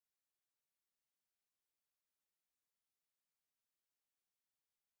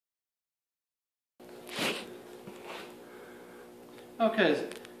Okay,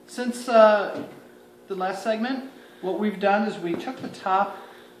 since the last segment, what we've done is we took the top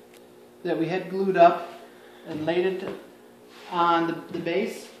that we had glued up and laid it on the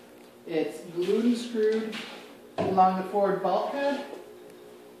base. It's glued and screwed along the forward bulkhead,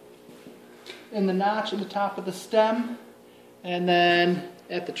 in the notch at the top of the stem, and then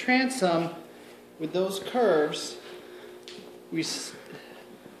at the transom with those curves, we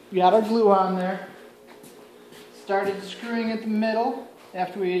got our glue on there, started screwing at the middle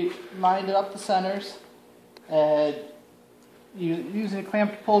after we lined it up the centers, and using a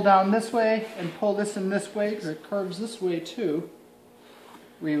clamp to pull down this way and pull this in this way because it curves this way too.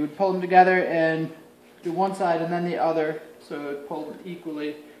 We would pull them together and do one side and then the other so it pulled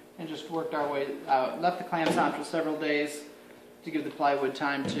equally, and just worked our way out. Left the clamps on for several days to give the plywood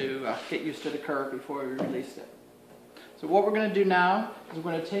time to get used to the curve before we released it. So what we're going to do now is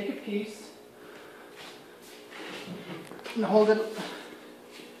we're going to take a piece and hold it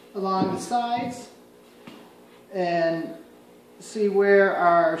along the sides and see where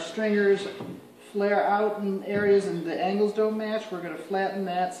our stringers flare out in areas and the angles don't match. We're going to flatten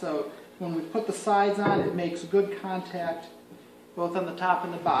that so when we put the sides on, it makes good contact both on the top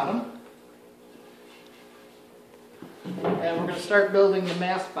and the bottom. And we're going to start building the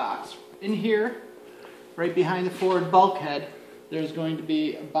mast box. In here, right behind the forward bulkhead, there's going to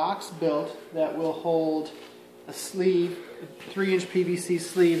be a box built that will hold a sleeve, a 3-inch PVC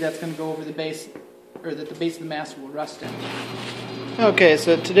sleeve that's going to go over the base, or that the base of the mast will rest in. Okay,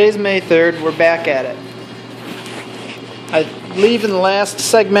 so today's May 3rd, we're back at it. I believe in the last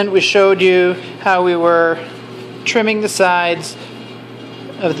segment we showed you how we were trimming the sides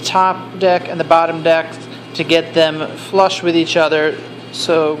of the top deck and the bottom deck to get them flush with each other,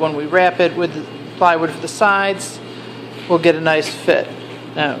 so when we wrap it with the plywood for the sides, we'll get a nice fit.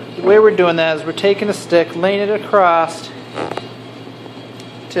 Now, the way we're doing that is we're taking a stick, laying it across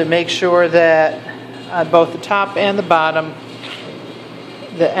to make sure that on both the top and the bottom,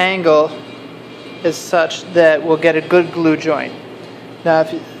 the angle is such that we'll get a good glue joint. Now,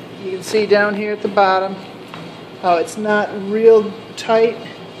 if you can see down here at the bottom how it's not real tight.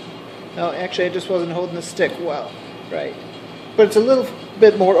 No, actually I just wasn't holding the stick well, right? But it's a little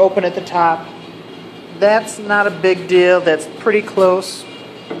bit more open at the top. That's not a big deal. That's pretty close.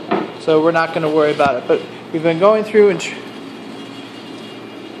 So we're not going to worry about it. But we've been going through and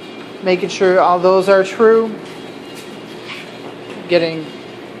making sure all those are true. Getting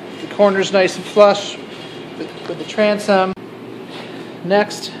the corners nice and flush with the transom.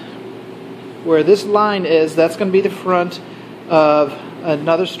 Next, where this line is, that's going to be the front of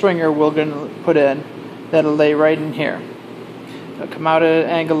another stringer we're going to put in that'll lay right in here. It'll come out at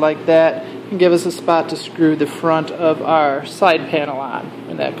an angle like that and give us a spot to screw the front of our side panel on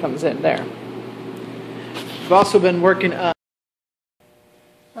when that comes in there. We've also been working on...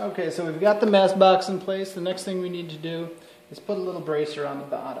 Okay, so we've got the mast box in place. The next thing we need to do is put a little bracer on the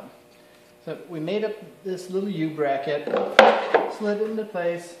bottom. So we made up this little U-bracket, slid it into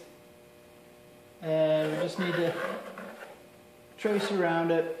place, and we just need to trace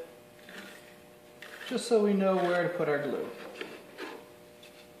around it just so we know where to put our glue.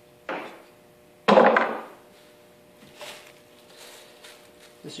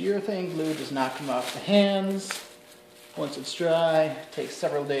 This urethane glue does not come off the hands. Once it's dry, it takes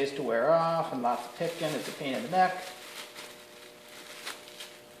several days to wear off and lots of picking. It's a pain in the neck.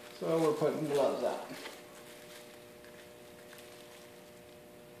 So we're putting gloves on.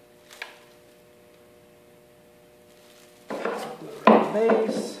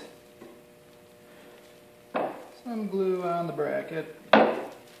 Base, some glue on the bracket. Too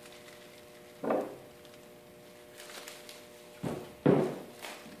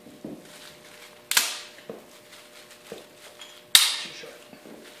short.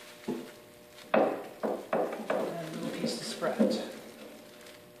 And a little piece of spread.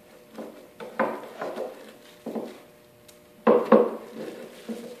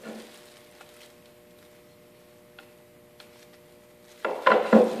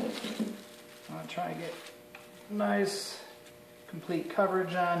 Try and get nice, complete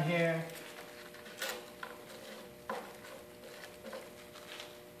coverage on here.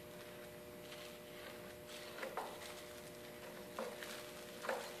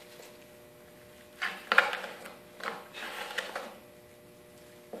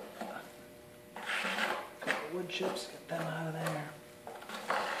 Couple wood chips, get them out of there.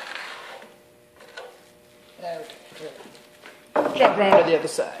 Okay, jump around to the other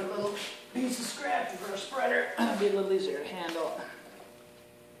side. Piece of scrap for a spreader. It'll be a little easier to handle.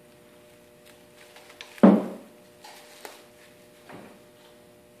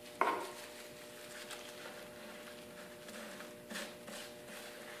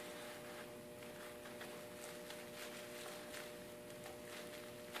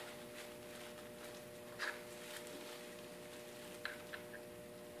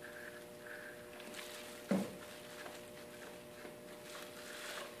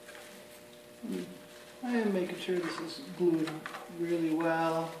 making sure this is glued really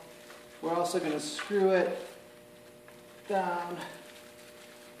well. We're also going to screw it down.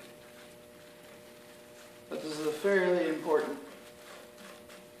 But this is a fairly important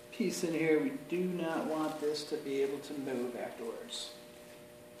piece in here. We do not want this to be able to move afterwards.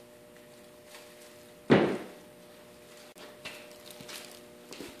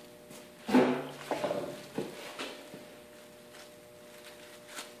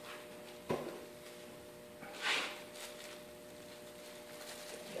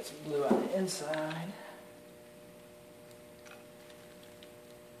 Get some glue on the inside.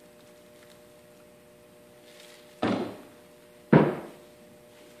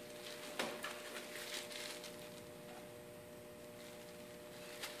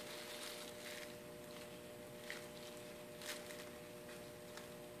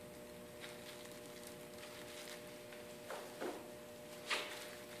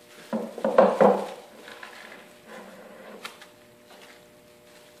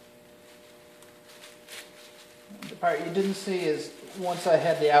 The part you didn't see is once I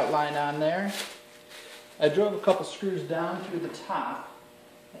had the outline on there, I drove a couple screws down through the top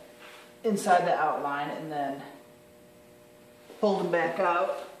inside the outline and then pulled them back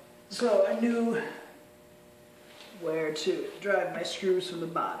out so I knew where to drive my screws from the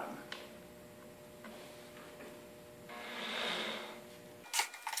bottom.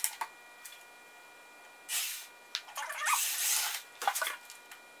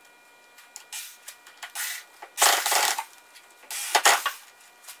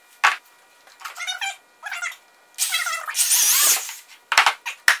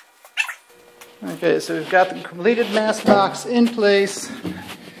 Okay, so we've got the completed mast box in place.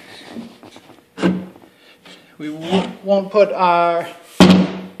 We won't put our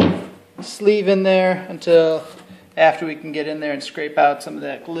sleeve in there until after we can get in there and scrape out some of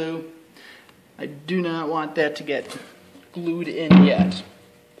that glue. I do not want that to get glued in yet.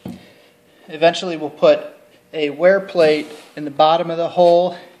 Eventually we'll put a wear plate in the bottom of the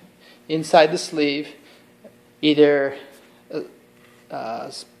hole inside the sleeve, either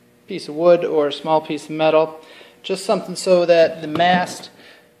a piece of wood or a small piece of metal, just something so that the mast,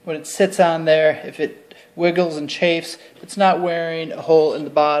 when it sits on there, if it wiggles and chafes, it's not wearing a hole in the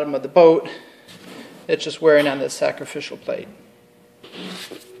bottom of the boat, it's just wearing on the sacrificial plate.